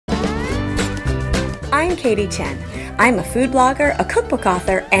I'm Katie Chen. I'm a food blogger, a cookbook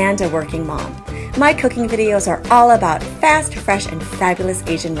author, and a working mom. My cooking videos are all about fast, fresh, and fabulous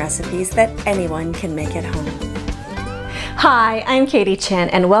Asian recipes that anyone can make at home. Hi, I'm Katie Chen,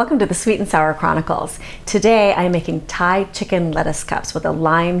 and welcome to the Sweet and Sour Chronicles. Today I'm making Thai chicken lettuce cups with a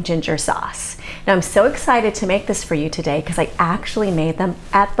lime ginger sauce. Now I'm so excited to make this for you today because I actually made them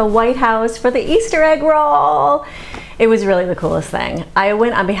at the White House for the Easter egg roll. It was really the coolest thing. I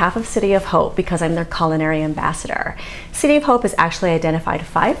went on behalf of City of Hope because I'm their culinary ambassador. City of Hope has actually identified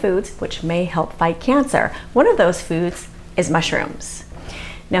 5 foods which may help fight cancer. One of those foods is mushrooms.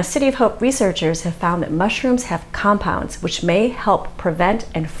 Now, City of Hope researchers have found that mushrooms have compounds which may help prevent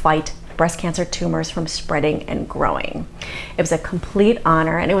and fight breast cancer tumors from spreading and growing. It was a complete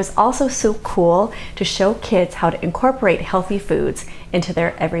honor, and it was also so cool to show kids how to incorporate healthy foods into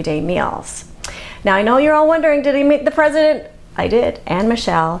their everyday meals. Now, I know you're all wondering, did he meet the president? I did, and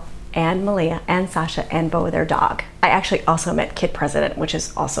Michelle, and Malia, and Sasha, and Bo, their dog. I actually also met Kid President, which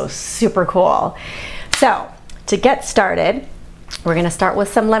is also super cool. So, to get started, we're gonna start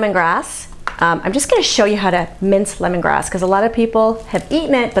with some lemongrass. I'm just gonna show you how to mince lemongrass because a lot of people have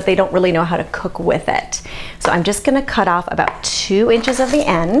eaten it, but they don't really know how to cook with it. So I'm just gonna cut off about 2 inches of the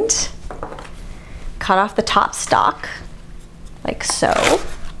end, cut off the top stalk, like so.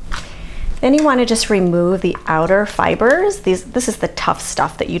 Then you wanna just remove the outer fibers. This is the tough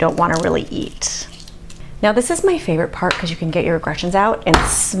stuff that you don't wanna really eat. Now this is my favorite part because you can get your aggressions out and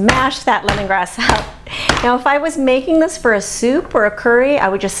smash that lemongrass out. Now if I was making this for a soup or a curry, I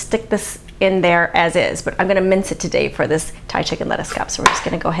would just stick this in there as is, but I'm gonna mince it today for this Thai chicken lettuce cup. So we're just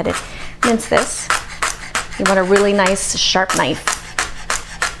gonna go ahead and mince this. You want a really nice sharp knife.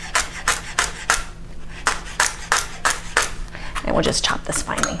 And we'll just chop this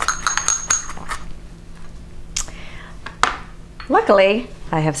finely. Luckily,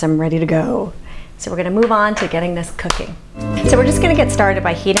 I have some ready to go. So we're gonna move on to getting this cooking. So we're just gonna get started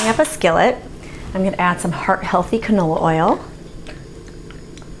by heating up a skillet. I'm gonna add some heart-healthy canola oil.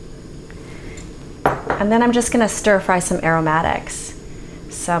 And then I'm just gonna stir fry some aromatics.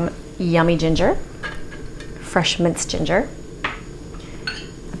 Some yummy ginger, fresh minced ginger,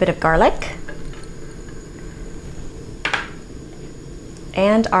 a bit of garlic,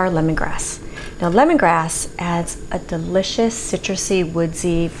 and our lemongrass. Now lemongrass adds a delicious citrusy,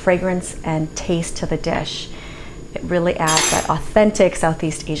 woodsy fragrance and taste to the dish. It really adds that authentic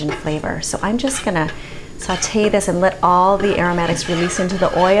Southeast Asian flavor. So I'm just gonna saute this and let all the aromatics release into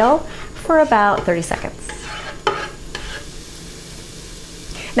the oil for about 30 seconds.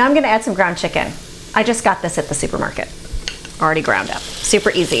 Now I'm gonna add some ground chicken. I just got this at the supermarket, already ground up,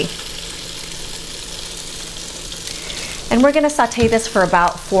 super easy. And we're gonna saute this for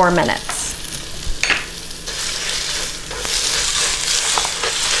about 4 minutes.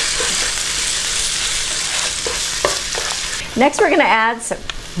 Next, we're gonna add some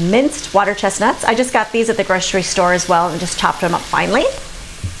minced water chestnuts. I just got these at the grocery store as well and just chopped them up finely.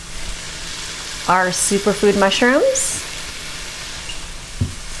 Our superfood mushrooms.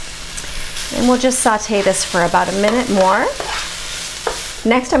 And we'll just saute this for about a minute more.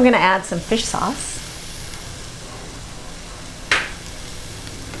 Next, I'm gonna add some fish sauce,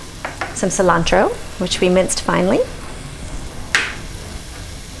 some cilantro, which we minced finely,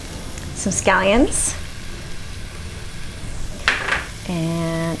 some scallions,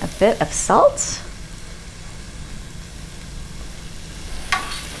 and a bit of salt,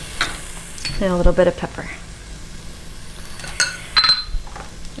 and a little bit of pepper.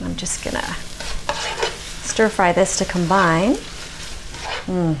 And I'm just gonna stir fry this to combine.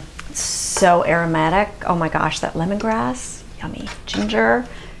 It's so aromatic. Oh my gosh, that lemongrass, yummy, ginger,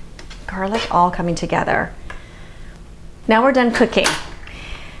 garlic, all coming together. Now we're done cooking.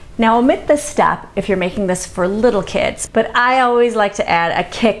 Now omit this step if you're making this for little kids, but I always like to add a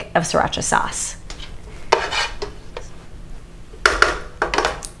kick of sriracha sauce.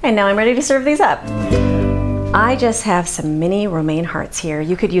 And now I'm ready to serve these up. I just have some mini romaine hearts here.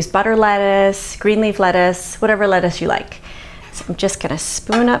 You could use butter lettuce, green leaf lettuce, whatever lettuce you like. So I'm just gonna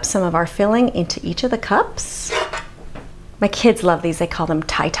spoon up some of our filling into each of the cups. My kids love these, they call them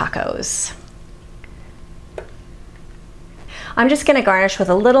Thai tacos. I'm just gonna garnish with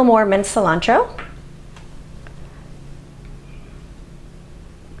a little more minced cilantro.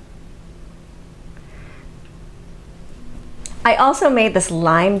 I also made this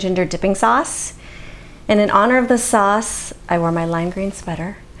lime ginger dipping sauce. And in honor of the sauce, I wore my lime green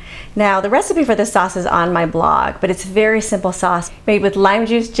sweater. Now, the recipe for this sauce is on my blog, but it's a very simple sauce made with lime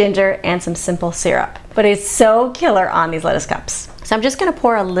juice, ginger, and some simple syrup. But it's so killer on these lettuce cups. So I'm just gonna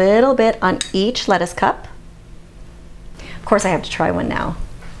pour a little bit on each lettuce cup. Of course, I have to try one now.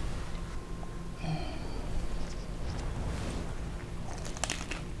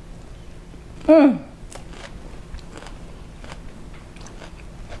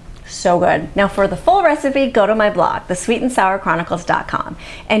 So good. Now for the full recipe, go to my blog, thesweetandsourchronicles.com.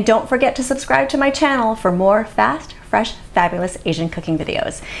 And don't forget to subscribe to my channel for more fast, fresh, fabulous Asian cooking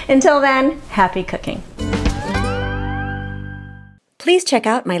videos. Until then, happy cooking. Please check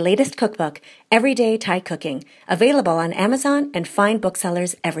out my latest cookbook, Everyday Thai Cooking, available on Amazon and fine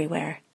booksellers everywhere.